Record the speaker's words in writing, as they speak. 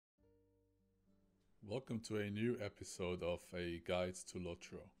Welcome to a new episode of A Guide to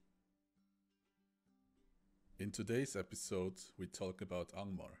Lotro. In today's episode, we talk about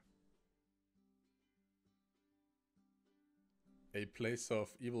Angmar, a place of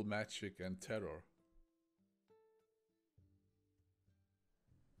evil magic and terror,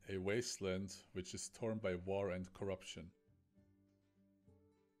 a wasteland which is torn by war and corruption,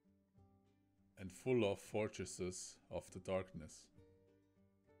 and full of fortresses of the darkness.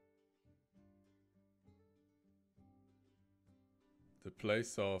 The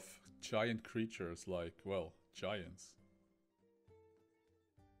place of giant creatures like, well, giants.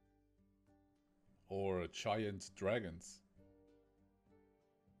 Or giant dragons.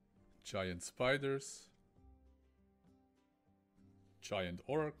 Giant spiders. Giant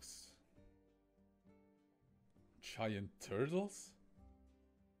orcs. Giant turtles.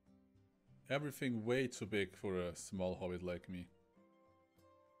 Everything way too big for a small hobbit like me.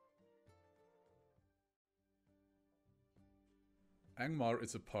 Angmar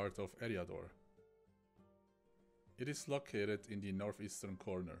is a part of Eriador. It is located in the northeastern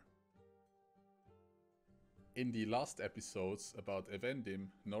corner. In the last episodes about Evendim,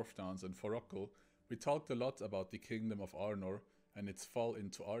 Northdowns and Forokkel, we talked a lot about the kingdom of Arnor and its fall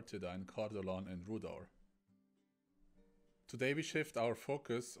into Arthedain, Cardolan and Rhudaur. Today we shift our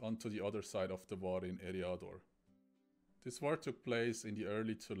focus onto the other side of the war in Eriador. This war took place in the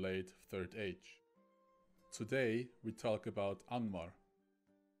early to late Third Age. Today, we talk about Angmar.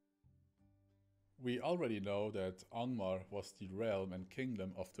 We already know that Angmar was the realm and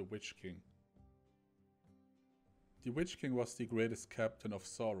kingdom of the Witch King. The Witch King was the greatest captain of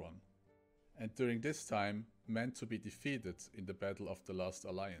Sauron, and during this time meant to be defeated in the Battle of the Last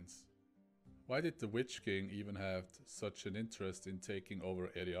Alliance. Why did the Witch King even have such an interest in taking over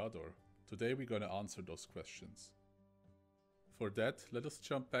Eriador? Today we're gonna answer those questions. For that, let us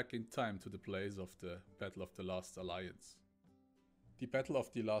jump back in time to the place of the Battle of the Last Alliance. The Battle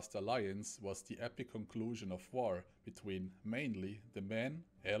of the Last Alliance was the epic conclusion of war between mainly the men,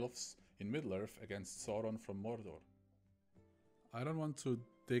 elves, in Middle-earth against Sauron from Mordor. I don't want to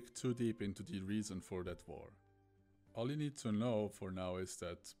dig too deep into the reason for that war. All you need to know for now is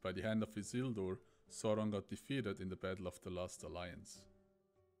that by the hand of Isildur, Sauron got defeated in the Battle of the Last Alliance.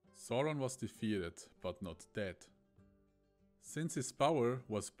 Sauron was defeated, but not dead. Since his power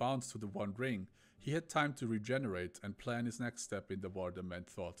was bound to the One Ring, he had time to regenerate and plan his next step in the war the men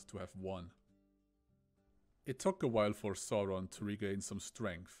thought to have won. It took a while for Sauron to regain some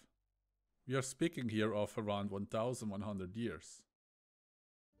strength. We are speaking here of around 1100 years.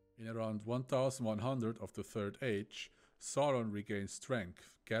 In around 1100 of the Third Age, Sauron regained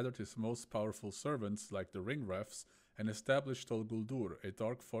strength, gathered his most powerful servants like the Ringwraiths, and established Dol Guldur, a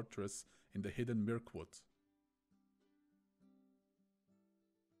dark fortress in the hidden Mirkwood.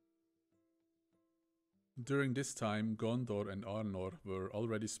 During this time, Gondor and Arnor were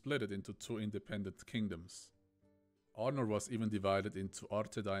already split into two independent kingdoms. Arnor was even divided into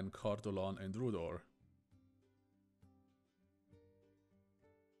Arthedain, Cardolan and Rhudaur.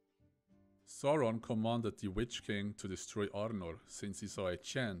 Sauron commanded the Witch King to destroy Arnor since he saw a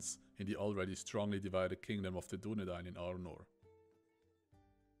chance in the already strongly divided kingdom of the Dunedain in Arnor.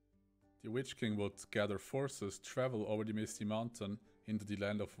 The Witch King would gather forces, travel over the Misty Mountain into the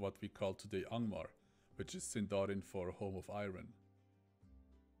land of what we call today Angmar, which is Sindarin for Home of Iron.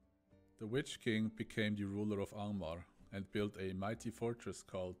 The Witch King became the ruler of Angmar and built a mighty fortress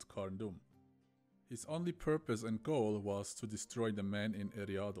called Carndum. His only purpose and goal was to destroy the men in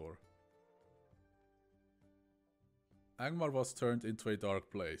Eriador. Angmar was turned into a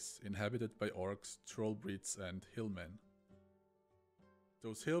dark place, inhabited by orcs, trollbreeds and hillmen.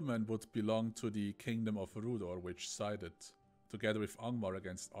 Those hillmen would belong to the kingdom of Rhudaur, which sided, together with Angmar,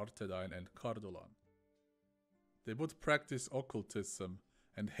 against Arthedain and Cardolan. They would practice occultism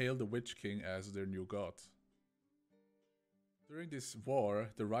and hail the Witch King as their new god. During this war,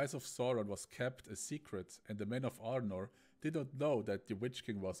 the rise of Sauron was kept a secret, and the men of Arnor did not know that the Witch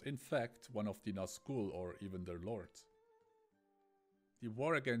King was in fact one of the Nazgûl or even their lord. The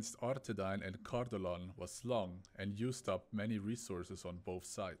war against Arthedain and Cardolan was long and used up many resources on both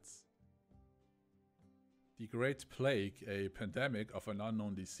sides. The Great Plague, a pandemic of an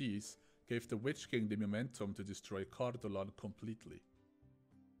unknown disease, gave the Witch King the momentum to destroy Cardolan completely.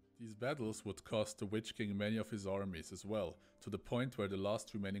 These battles would cost the Witch King many of his armies as well, to the point where the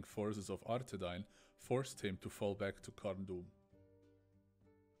last remaining forces of Arthedain forced him to fall back to Carndum.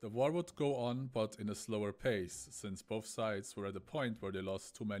 The war would go on, but in a slower pace, since both sides were at a point where they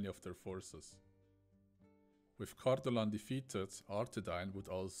lost too many of their forces. With Cardolan defeated, Arthedain would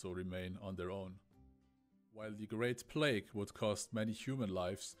also remain on their own. While the Great Plague would cost many human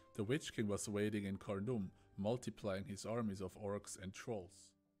lives, the Witch King was waiting in Carnum, multiplying his armies of orcs and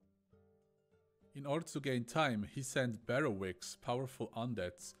trolls. In order to gain time, he sent Barrow-Wicks, powerful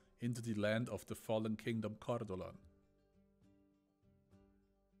undeads, into the land of the fallen kingdom Cardolan.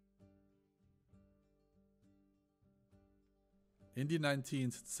 In the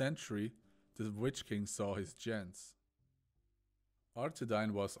 19th century, the Witch King saw his chance.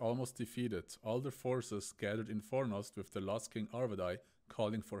 Arthedain was almost defeated, all their forces gathered in Fornost with the lost king Arvedai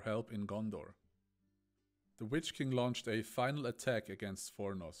calling for help in Gondor. The Witch King launched a final attack against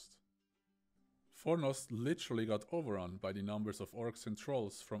Fornost. Fornost literally got overrun by the numbers of orcs and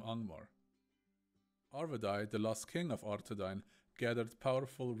trolls from Angmar. Arvedai, the lost king of Arthedain, gathered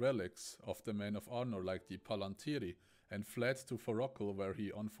powerful relics of the men of honor like the Palantiri and fled to Forokkel, where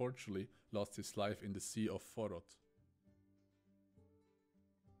he unfortunately lost his life in the Sea of Forod.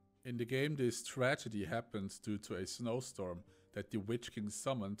 In the game, this tragedy happened due to a snowstorm that the Witch King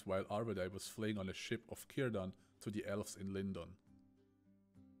summoned while Arvedai was fleeing on a ship of Círdan to the elves in Lindon.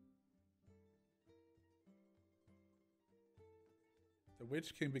 The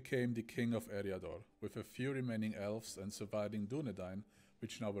Witch King became the king of Eriador, with a few remaining elves and surviving Dúnedain,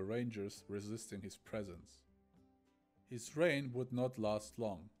 which now were rangers, resisting his presence. His reign would not last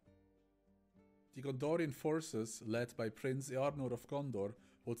long. The Gondorian forces, led by Prince Earnur of Gondor,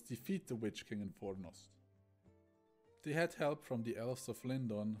 would defeat the Witch King in Fornost. They had help from the elves of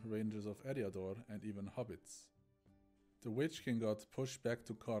Lindon, rangers of Eriador, and even hobbits. The Witch King got pushed back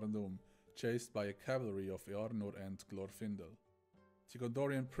to Carnum, chased by a cavalry of Earnur and Glorfindel. The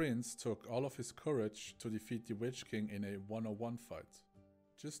Gondorian prince took all of his courage to defeat the Witch King in a 1-on-1 fight.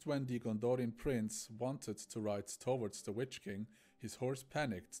 Just when the Gondorian prince wanted to ride towards the Witch King, his horse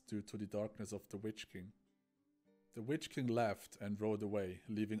panicked due to the darkness of the Witch King. The Witch King left and rode away,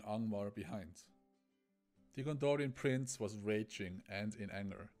 leaving Angmar behind. The Gondorian prince was raging and in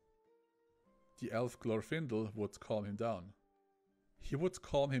anger. The elf Glorfindel would calm him down. He would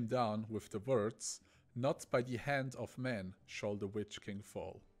calm him down with the words, "Not by the hand of man shall the Witch King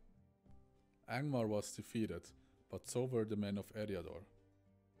fall." Angmar was defeated, but so were the men of Eriador.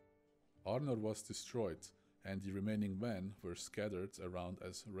 Arnor was destroyed, and the remaining men were scattered around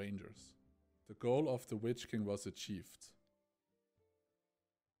as rangers. The goal of the Witch King was achieved.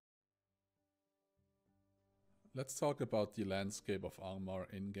 Let's talk about the landscape of Angmar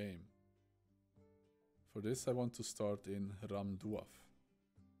in-game. For this I want to start in Ramduaf.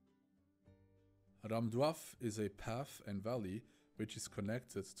 Ramduaf is a path and valley which is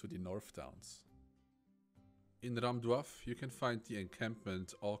connected to the North Downs. In Ramduaf you can find the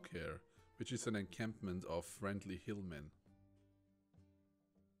encampment Alcair, which is an encampment of friendly hillmen.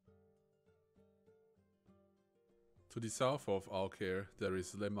 To the south of Alcair there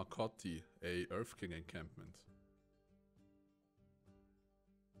is Lemakoti, a Earth King encampment.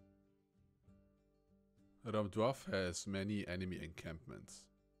 Ramduaf has many enemy encampments.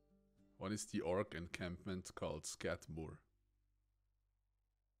 One is the orc encampment called Scatmur.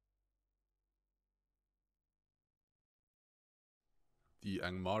 The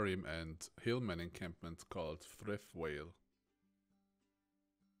Angmarim and hillmen encampment called Threfwale.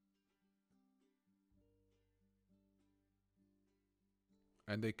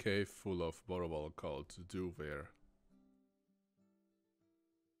 And a cave full of Borowal called Duver.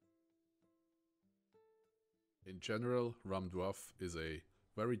 In general, Ramduaf is a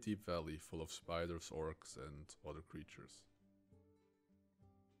very deep valley full of spiders, orcs and other creatures.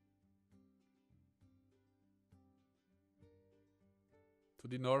 To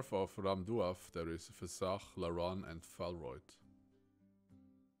the north of Ramduaf there is Fesach, Laran and Falroyd.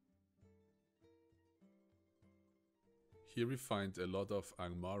 Here we find a lot of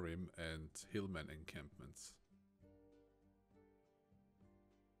Angmarim and hillmen encampments.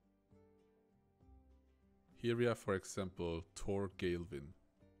 Here we have, for example, Tor Gaelvin.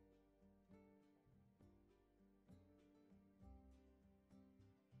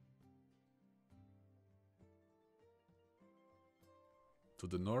 To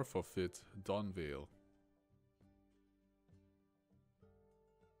the north of it, Donvale.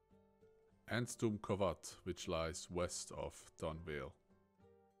 And Dum Kovat, which lies west of Donvale.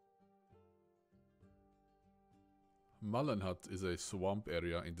 Mallenhut is a swamp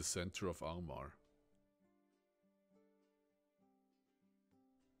area in the center of Angmar.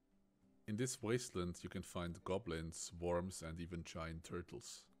 In this wasteland you can find goblins, worms and even giant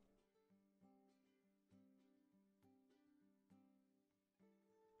turtles.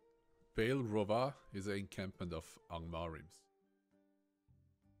 Bael Rova is an encampment of Angmarims.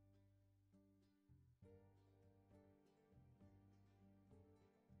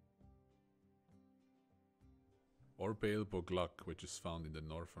 or Bael Boglak, which is found in the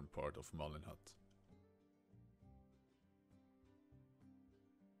northern part of Malinhat.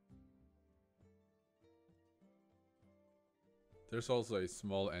 There's also a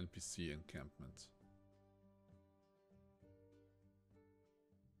small NPC encampment.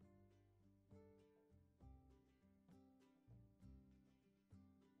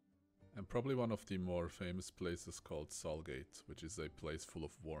 And probably one of the more famous places called Salgate, which is a place full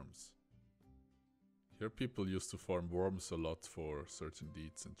of worms. Here people used to farm worms a lot for certain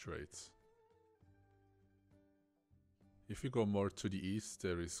deeds and traits. If you go more to the east,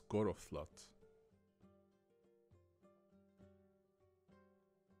 there is Goroflat.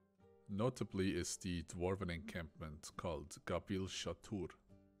 Notably is the dwarven encampment called Gabil Shatur.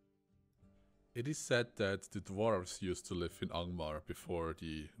 It is said that the dwarves used to live in Angmar before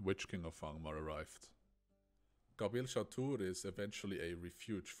the Witch King of Angmar arrived. Gabil Shatur is eventually a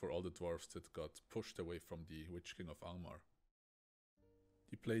refuge for all the dwarves that got pushed away from the Witch King of Angmar.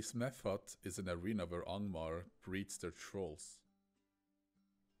 The place Mefat is an arena where Angmar breeds their trolls.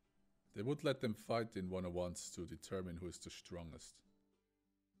 They would let them fight in one-on-ones to determine who is the strongest.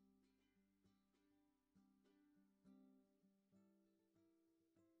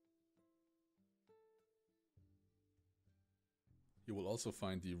 You will also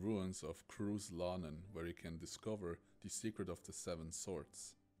find the ruins of Cruz Lanen, where you can discover the secret of the 7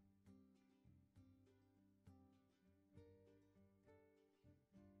 swords.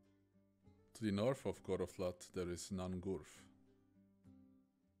 To the north of Goroflat there is Nangurf.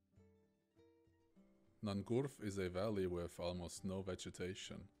 Nangurf is a valley with almost no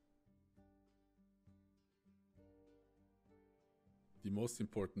vegetation. The most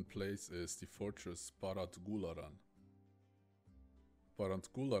important place is the fortress Barat Gularan. Barat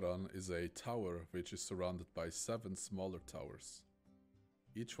Gularan is a tower which is surrounded by 7 smaller towers.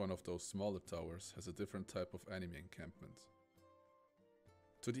 Each one of those smaller towers has a different type of enemy encampment.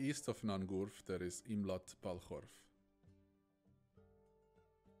 To the east of Nangurf there is Imlat Balchorf.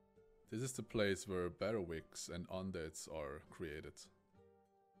 This is the place where Barrowigs and undeads are created.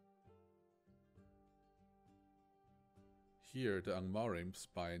 Here the Angmarims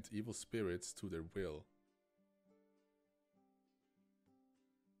bind evil spirits to their will.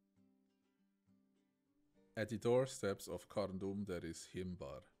 At the doorsteps of Karndum there is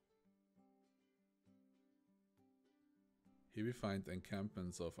Himbar. Here we find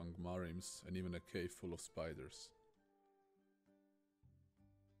encampments of Angmarims and even a cave full of spiders.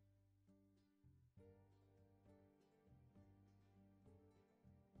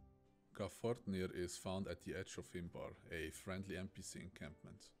 Gafortnir is found at the edge of Himbar, a friendly NPC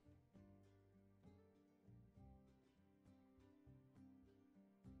encampment.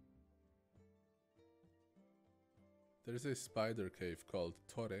 There is a spider cave called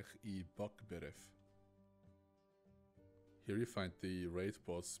Torech I Bokberef. Here you find the raid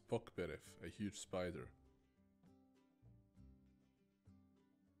boss Bokberef, a huge spider.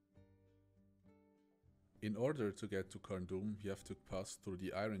 In order to get to Karndum, you have to pass through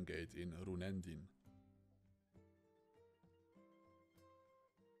the Iron Gate in Runendin.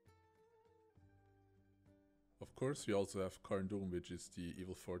 Of course, you also have Karndum, which is the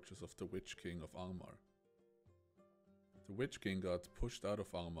evil fortress of the Witch King of Angmar. The Witch King got pushed out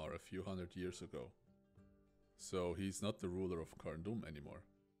of Angmar a few hundred years ago, so he's not the ruler of Karndum anymore.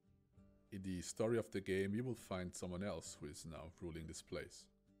 In the story of the game, you will find someone else who is now ruling this place.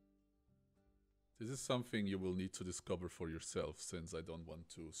 This is something you will need to discover for yourself, since I don't want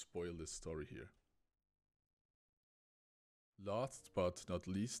to spoil this story here. Last but not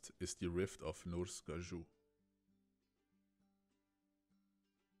least is the Rift of Nurs Gaju.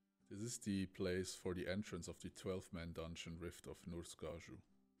 This is the place for the entrance of the 12-man dungeon Rift of Nurs Gaju.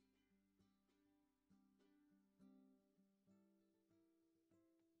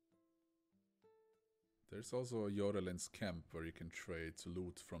 There's also a Yorelen's camp where you can trade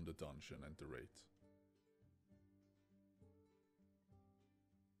loot from the dungeon and the raid.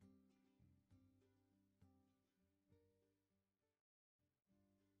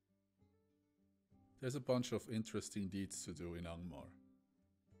 There's a bunch of interesting deeds to do in Angmar.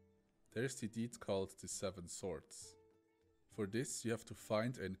 There's the deed called the 7 Swords. For this you have to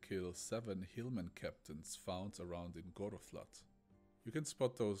find and kill 7 hillman captains found around in Goroflat. You can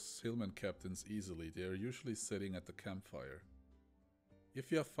spot those hillman captains easily, they are usually sitting at the campfire.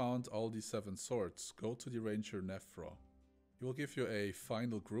 If you have found all the 7 swords, go to the ranger Nefra. He will give you a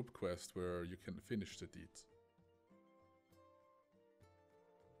final group quest where you can finish the deed.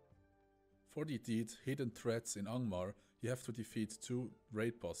 For the deed Hidden Threats in Angmar, you have to defeat 2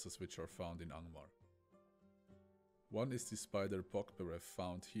 raid bosses which are found in Angmar. One is the spider Bokberef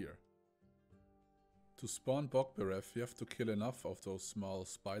found here. To spawn Bokberef, you have to kill enough of those small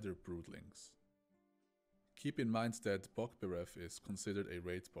spider broodlings. Keep in mind that Bokberef is considered a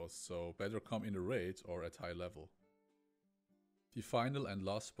raid boss, so better come in a raid or at high level. The final and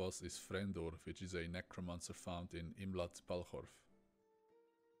last boss is Frendor, which is a necromancer found in Imlat Balchorf.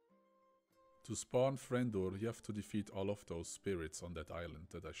 To spawn Frendor, you have to defeat all of those spirits on that island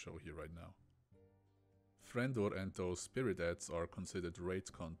that I show here right now. Frendor and those spirit ads are considered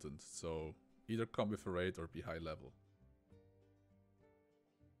raid content, so either come with a raid or be high level.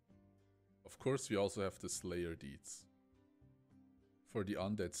 Of course, we also have the Slayer deeds. For the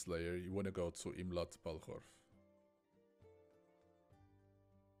Undead Slayer, you wanna go to Imlat Balchorf.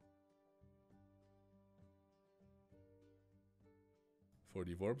 For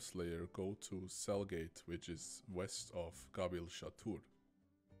the Warp Slayer, go to Cellgate, which is west of Gabil Shatur.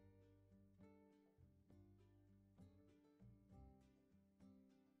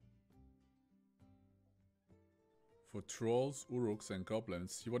 For Trolls, Uruks and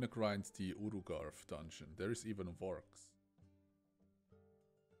Goblins, you wanna grind the Urugarf dungeon. There is even Vorks.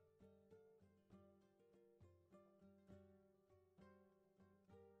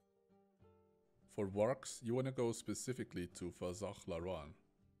 For Warks, you wanna go specifically to Fazach Laruan.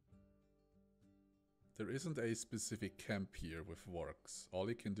 There isn't a specific camp here with Warks. All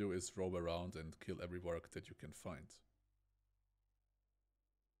you can do is roam around and kill every Wark that you can find.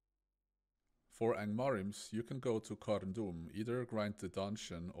 For Angmarims, you can go to Karndum, either grind the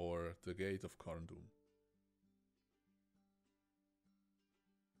dungeon or the gate of Karndum.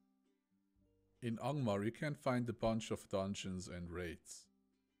 In Angmar, you can find a bunch of dungeons and raids.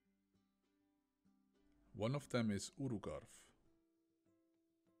 One of them is Urugarf.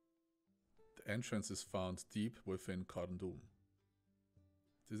 The entrance is found deep within Karndum.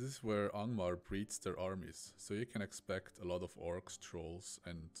 This is where Angmar breeds their armies, so you can expect a lot of orcs, trolls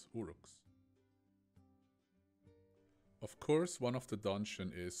and uruks. Of course, one of the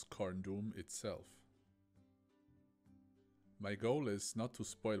dungeons is Karndum itself. My goal is not to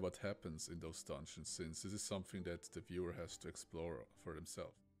spoil what happens in those dungeons, since this is something that the viewer has to explore for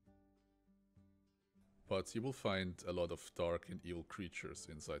himself. But you will find a lot of dark and evil creatures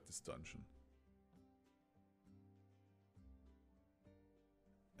inside this dungeon.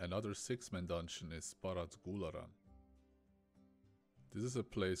 Another 6-man dungeon is Barat Gularan. This is a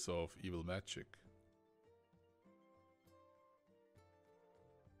place of evil magic.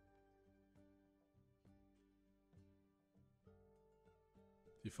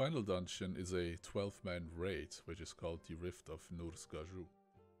 The final dungeon is a 12-man raid, which is called the Rift of Nurs Gaju.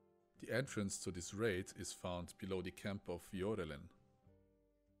 The entrance to this raid is found below the camp of Yorelen.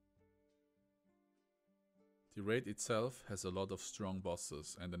 The raid itself has a lot of strong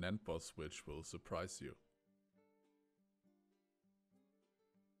bosses and an end boss which will surprise you.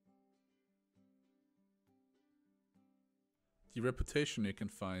 The reputation you can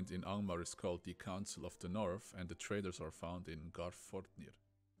find in Angmar is called the Council of the North, and the traders are found in Garfortnir.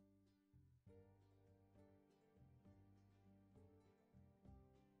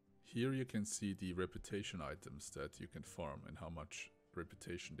 Here you can see the reputation items that you can farm and how much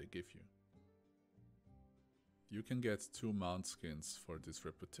reputation they give you. You can get 2 mount skins for this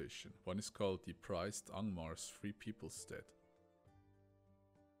reputation. One is called the Prized Angmar's Free People Stead.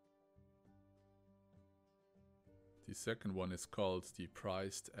 The second one is called the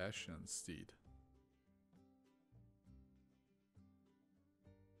Prized Ashen Steed.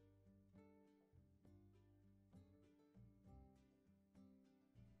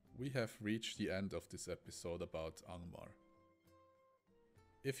 We have reached the end of this episode about Angmar.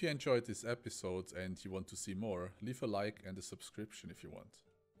 If you enjoyed this episode and you want to see more, leave a like and a subscription if you want.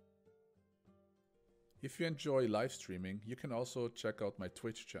 If you enjoy live streaming, you can also check out my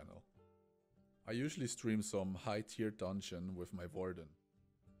Twitch channel. I usually stream some high tier dungeon with my warden.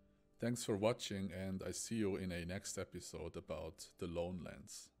 Thanks for watching, and I see you in a next episode about the Lone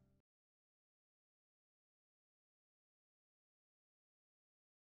Lands.